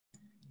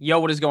Yo,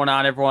 what is going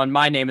on, everyone?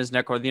 My name is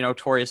Nick, or the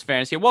Notorious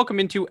Fantasy. Welcome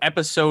into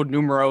episode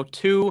numero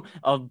 2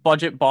 of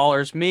Budget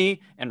Ballers.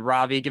 Me and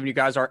Ravi giving you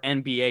guys our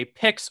NBA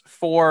picks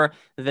for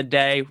the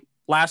day.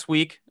 Last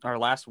week,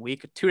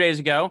 2 days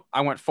ago,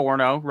 I went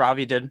 4-0.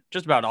 Ravi did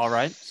just about all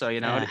right. So,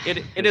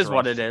 it is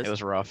what it is. It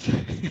was rough.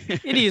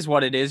 It is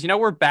what it is.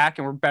 We're back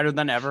and we're better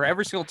than ever.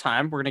 Every single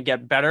time we're going to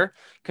get better.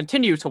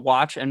 Continue to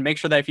watch and make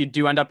sure that if you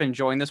do end up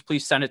enjoying this,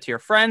 please send it to your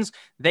friends.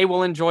 They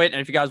will enjoy it.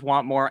 And if you guys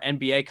want more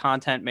NBA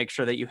content, make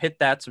sure that you hit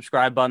that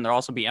subscribe button. There'll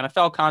also be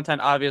NFL content,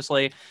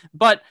 obviously.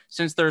 But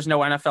since there's no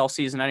NFL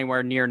season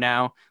anywhere near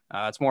now,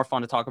 it's more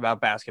fun to talk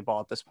about basketball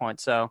at this point.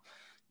 So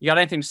you got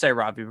anything to say,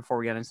 Robbie, before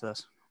we get into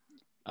this?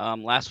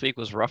 Last week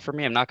was rough for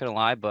me. I'm not going to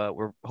lie, but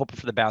we're hoping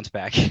for the bounce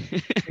back.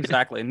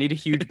 Exactly. Need a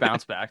huge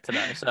bounce back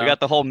today. So we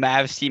got the whole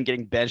Mavs team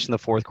getting benched in the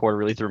fourth quarter.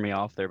 Really threw me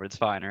off there, but it's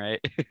fine. All right.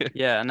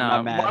 Yeah.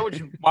 No.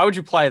 Why would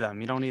you play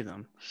them? You don't need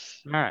them.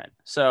 All right.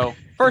 So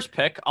first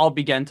pick, I'll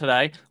begin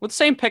today with the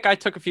same pick I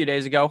took a few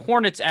days ago.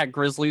 Hornets at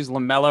Grizzlies.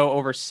 LaMelo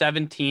over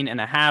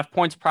 17.5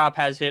 points. Prop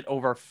has hit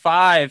over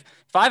 5-0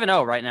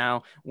 right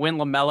now when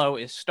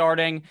LaMelo is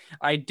starting.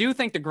 I do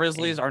think the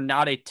Grizzlies are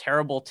not a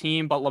terrible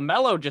team, but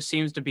LaMelo just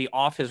seems to be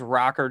off his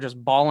rocker,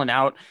 just balling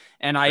out.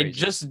 And I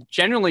just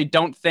genuinely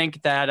don't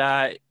think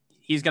that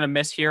he's going to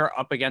miss here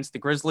up against the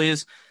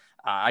Grizzlies.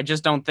 I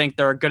just don't think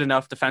they're a good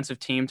enough defensive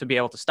team to be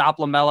able to stop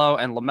LaMelo,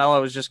 and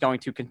LaMelo is just going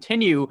to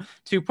continue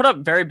to put up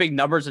very big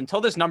numbers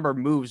until this number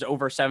moves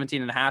over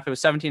 17.5. It was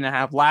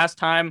 17.5 last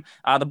time.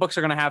 The books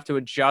are going to have to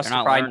adjust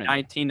to probably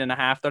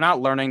 19.5. They're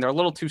not learning. They're a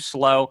little too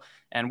slow,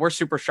 and we're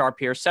super sharp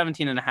here.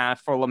 17.5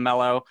 for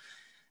LaMelo.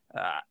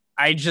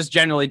 I just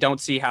generally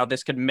don't see how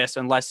this could miss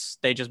unless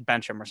they just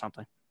bench him or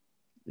something.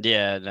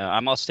 Yeah, no,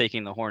 I'm also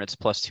taking the Hornets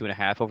plus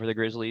 2.5 over the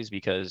Grizzlies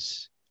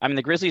because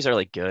the Grizzlies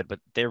are good, but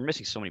they're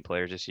missing so many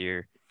players this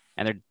year,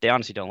 and they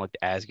honestly don't look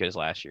as good as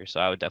last year. So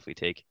I would definitely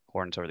take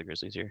Hornets over the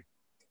Grizzlies here.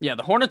 Yeah,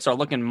 the Hornets are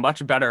looking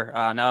much better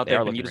now that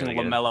they've been using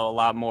LaMelo a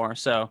lot more.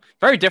 So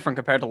very different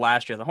compared to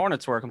last year. The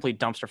Hornets were a complete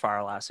dumpster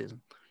fire last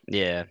season.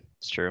 Yeah,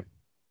 it's true.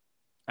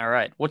 All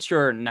right. What's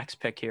your next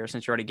pick here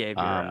since you already gave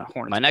your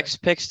Hornets? My next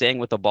pick, staying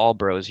with the ball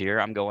bros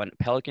here, I'm going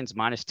Pelicans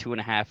minus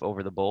 2.5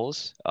 over the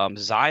Bulls.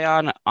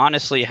 Zion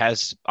honestly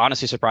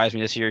surprised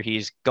me this year.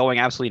 He's going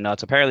absolutely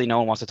nuts. Apparently no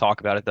one wants to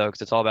talk about it, though,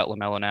 because it's all about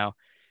LaMelo now.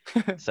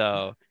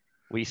 So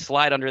we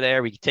slide under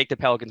there. We take the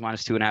Pelicans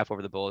minus 2.5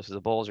 over the Bulls.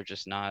 The Bulls are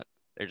just not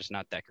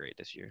that great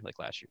this year, like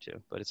last year,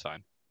 too. But it's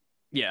fine.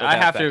 Yeah, I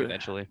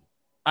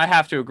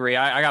have to agree.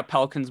 I got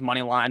Pelicans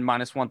money line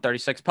minus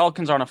 136.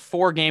 Pelicans are on a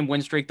 4-game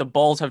win streak. The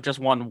Bulls have just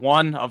won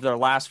 1 of their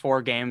last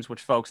 4 games, which,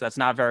 folks, that's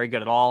not very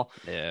good at all.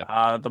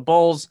 Yeah. The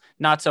Bulls,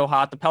 not so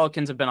hot. The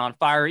Pelicans have been on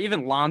fire.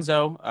 Even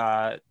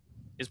Lonzo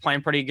is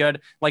playing pretty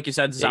good. Like you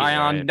said,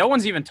 Zion. Right. No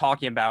one's even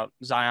talking about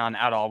Zion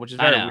at all, which is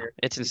very weird.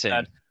 It's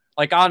insane.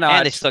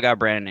 And they still got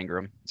Brandon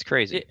Ingram. It's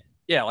crazy.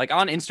 Yeah,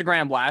 on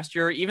Instagram last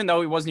year, even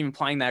though he wasn't even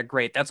playing that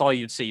great, that's all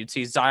you'd see. You'd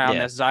see Zion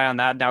this, Zion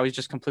that. Now he's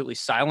just completely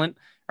silent.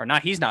 Or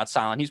not, he's not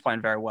silent. He's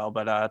playing very well.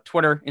 But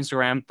Twitter,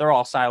 Instagram, they're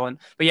all silent.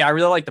 But yeah, I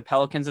really like the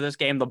Pelicans of this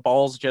game. The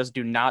Bulls just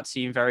do not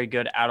seem very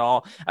good at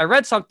all. I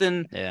read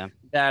something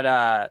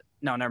that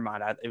no, never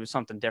mind. It was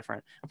something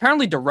different.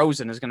 Apparently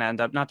DeRozan is going to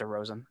end up, not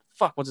DeRozan.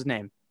 What's his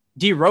name?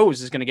 D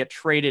Rose is going to get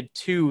traded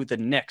to the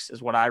Knicks,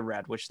 is what I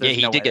read.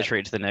 He did get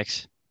traded to the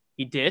Knicks.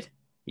 He did?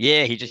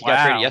 Yeah, he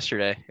got traded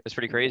yesterday. It was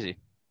pretty crazy.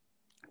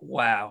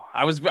 Wow.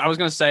 I was going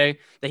to say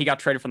that he got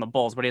traded from the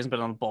Bulls, but he hasn't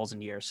been on the Bulls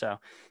in years. So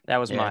that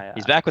was my...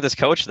 He's back with his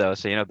coach, though.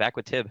 So, back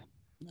with Tibb.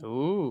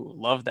 Ooh,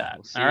 love that.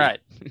 All right.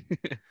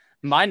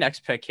 My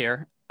next pick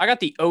here, I got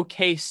the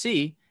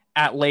OKC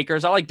at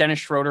Lakers. I like Dennis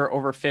Schroeder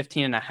over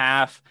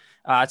 15.5.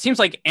 It seems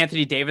like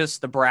Anthony Davis,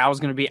 the brow, is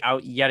going to be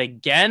out yet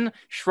again.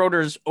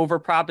 Schroeder's over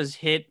prop has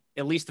hit,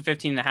 at least the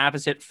 15.5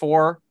 has hit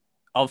 4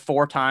 of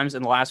 4 times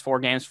in the last 4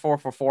 games, 4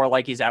 for 4,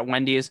 like he's at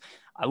Wendy's.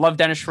 I love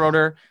Dennis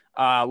Schroeder.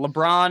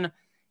 LeBron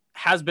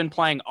has been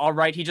playing all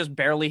right. He just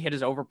barely hit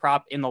his over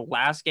prop in the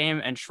last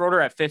game, and Schroeder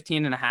at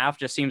 15.5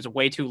 just seems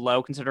way too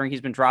low considering he's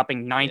been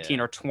dropping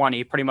 19 or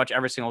 20 pretty much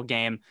every single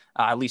game,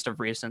 at least of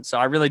recent. So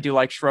I really do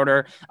like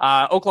Schroeder.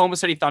 Oklahoma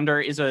City Thunder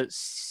is a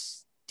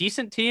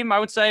decent team, I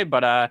would say,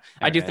 but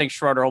I do think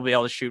Schroeder will be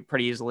able to shoot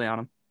pretty easily on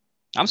him.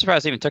 I'm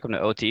surprised they even took him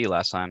to OT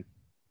last time,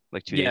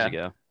 like 2 days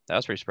ago. That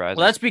was pretty surprising.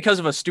 Well, that's because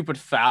of a stupid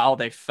foul.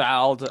 They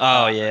fouled.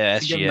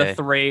 SGA. Give him the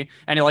 3,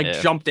 and he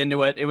jumped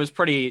into it. It was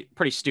pretty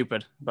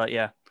stupid, but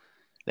yeah.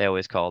 They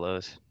always call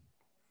those.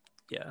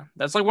 Yeah,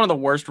 that's one of the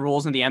worst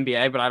rules in the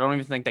NBA, but I don't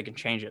even think they can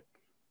change it.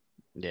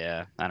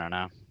 Yeah, I don't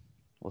know.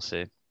 We'll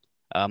see.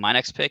 My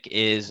next pick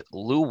is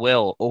Lou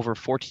Will over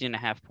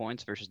 14.5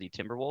 points versus the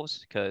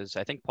Timberwolves because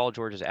I think Paul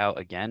George is out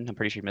again. I'm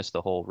pretty sure he missed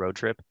the whole road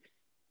trip.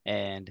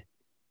 And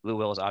Lou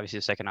Will is obviously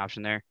the second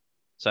option there.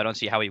 So I don't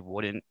see how he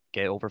wouldn't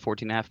get over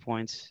 14.5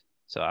 points.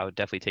 So I would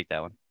definitely take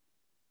that one.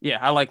 Yeah,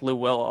 I like Lou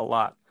Will a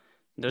lot.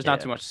 There's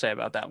not too much to say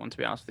about that one, to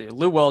be honest with you.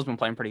 Lou Will has been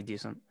playing pretty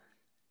decent.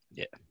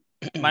 Yeah.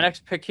 My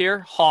next pick here,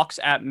 Hawks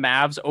at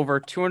Mavs over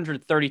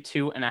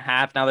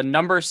 232.5. Now the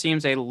number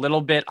seems a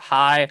little bit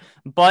high,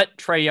 but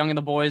Trae Young and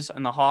the boys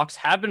and the Hawks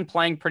have been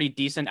playing pretty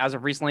decent as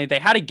of recently. They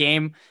had a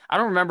game, I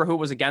don't remember who it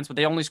was against, but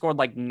they only scored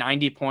like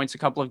 90 points a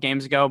couple of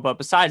games ago. But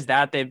besides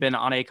that, they've been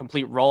on a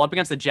complete roll. Up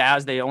against the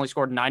Jazz, they only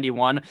scored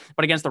 91,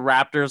 but against the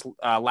Raptors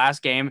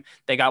last game,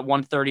 they got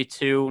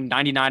 132,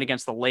 99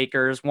 against the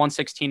Lakers,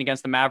 116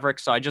 against the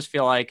Mavericks. So I just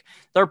feel like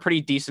they're a pretty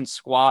decent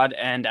squad.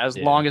 And as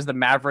long as the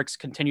Mavericks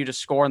continue to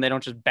score and they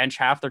don't just bench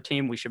half their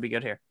team, we should be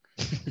good here.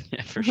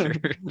 Yeah, for sure.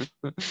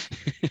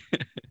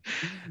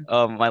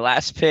 My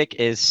last pick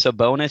is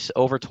Sabonis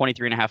over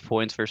 23.5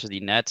 points versus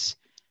the Nets.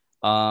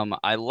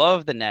 I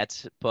love the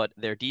Nets, but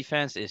their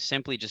defense is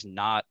simply just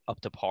not up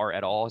to par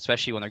at all,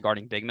 especially when they're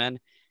guarding big men.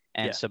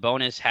 And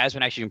Sabonis has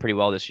been actually doing pretty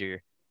well this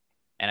year.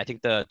 And I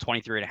think the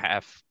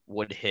 23.5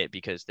 would hit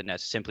because the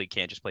Nets simply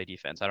can't just play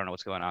defense. I don't know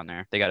what's going on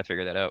there. They got to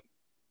figure that out.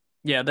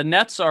 Yeah, the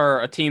Nets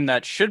are a team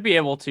that should be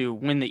able to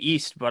win the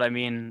East, but I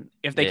mean,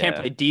 if they can't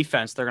play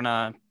defense, they're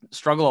gonna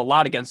struggle a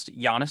lot against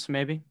Giannis,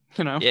 maybe.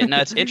 You know? Yeah, no,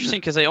 it's interesting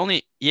because they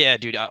only,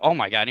 dude. Oh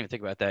my god, I didn't even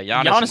think about that.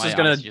 Giannis is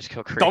gonna just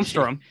go crazy.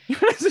 dumpster him.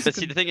 But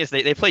see, the thing is,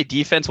 they play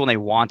defense when they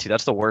want to.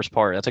 That's the worst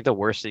part. That's like the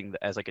worst thing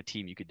as like a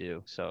team you could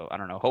do. So I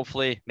don't know.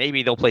 Hopefully,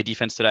 maybe they'll play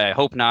defense today. I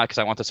hope not because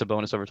I want the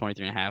Sabonis over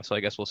 23.5. So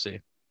I guess we'll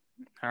see.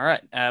 All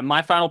right.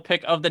 My final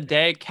pick of the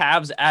day,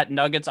 Cavs at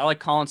Nuggets. I like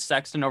Colin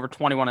Sexton over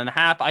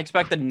 21.5. I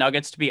expect the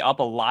Nuggets to be up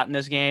a lot in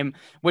this game,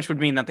 which would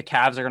mean that the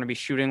Cavs are going to be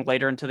shooting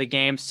later into the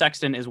game.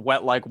 Sexton is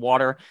wet like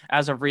water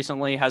as of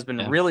recently, has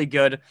been really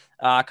good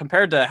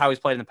compared to how he's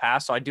played in the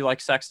past. So I do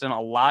like Sexton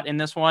a lot in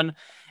this one.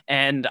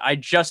 And I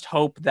just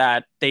hope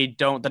that the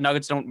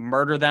Nuggets don't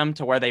murder them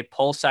to where they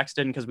pull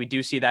Sexton, because we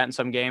do see that in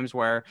some games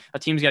where a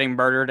team's getting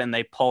murdered and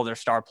they pull their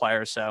star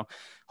players. So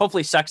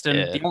hopefully Sexton,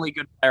 the only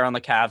good player on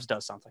the Cavs,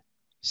 does something.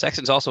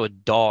 Sexton's also a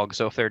dog,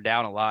 so if they're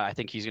down a lot, I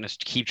think he's going to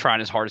keep trying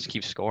his hardest to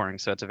keep scoring.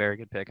 So it's a very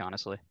good pick,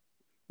 honestly.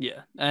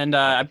 Yeah, and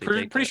I'm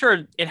pretty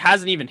sure it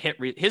hasn't even hit.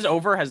 His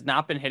over has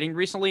not been hitting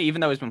recently,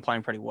 even though he's been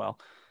playing pretty well.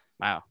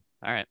 Wow.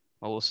 All right.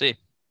 Well, we'll see.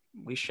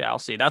 We shall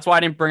see. That's why I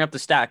didn't bring up the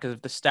stat, because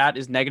if the stat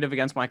is negative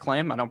against my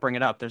claim, I don't bring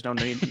it up. There's no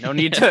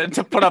need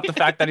to put up the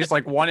fact that he's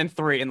like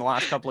 1-3 in the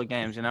last couple of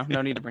games. You know,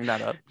 no need to bring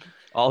that up.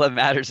 All that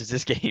matters is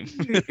this game.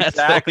 That's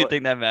the only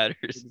thing that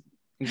matters.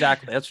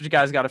 Exactly. That's what you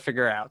guys got to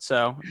figure out.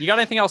 So you got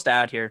anything else to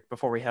add here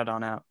before we head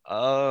on out?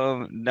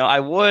 No, I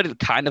would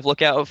kind of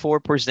look out for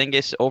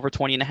Porzingis over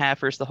 20.5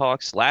 versus the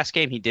Hawks. Last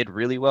game, he did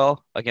really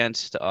well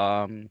against,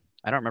 I don't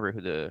remember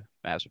who the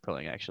Mavs were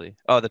playing actually.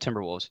 Oh, the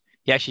Timberwolves.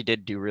 He actually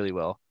did do really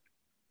well.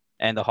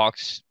 And the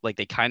Hawks, like,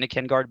 they kind of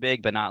can guard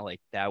big, but not like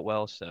that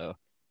well. So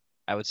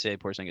I would say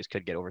Porzingis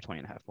could get over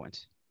 20.5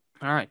 points.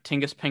 All right.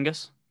 Tingus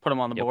Pingus. Put him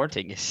on the board.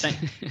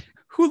 Tingus.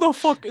 Who the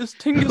fuck is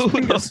Tingus Pingus?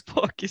 Who the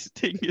fuck is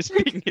Tingus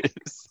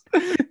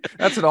Pingus?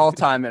 That's an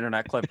all-time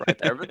internet clip right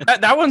there.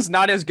 But that one's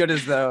not as good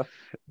as the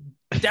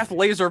death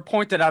laser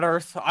pointed at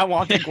Earth. I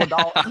want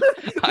Iguodala.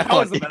 I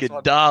want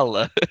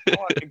Iguodala. I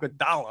want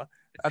Iguodala.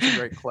 That's a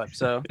great clip.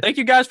 So thank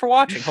you guys for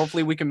watching.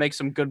 Hopefully we can make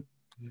some good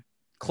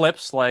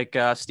clips like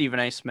Stephen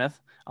A. Smith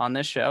on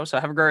this show. So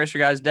have a great rest of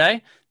your guys'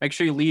 day. Make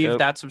sure you leave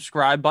that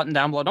subscribe button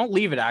down below. Don't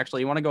leave it,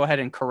 actually. You want to go ahead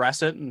and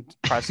caress it and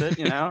press it,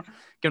 you know,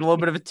 give it a little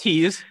bit of a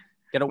tease.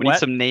 Get it we wet. Need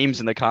some names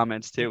in the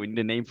comments too. We need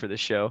a name for this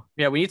show.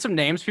 Yeah, we need some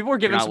names. People are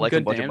giving some good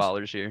names. Budget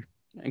ballers here.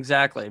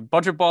 Exactly.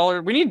 Budget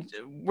baller.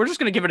 We're just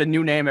gonna give it a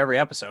new name every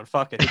episode.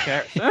 Fuck it. Who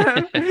cares?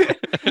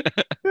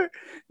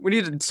 We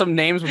need some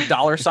names with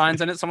dollar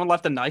signs in it. Someone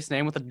left a nice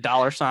name with a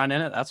dollar sign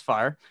in it. That's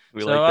fire.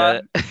 We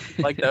like that.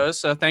 Like those.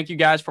 So thank you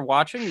guys for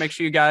watching. Make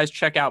sure you guys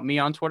check out me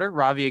on Twitter.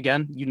 Ravi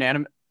again,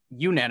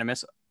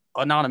 unanimous,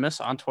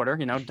 anonymous on Twitter.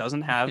 You know,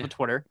 doesn't have a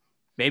Twitter.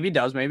 Maybe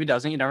does, maybe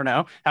doesn't. You never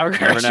know. Have a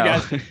great rest, you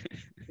guys.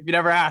 If you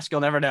never ask,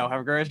 you'll never know.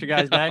 Have a great rest of your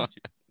guys' day.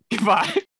 Goodbye.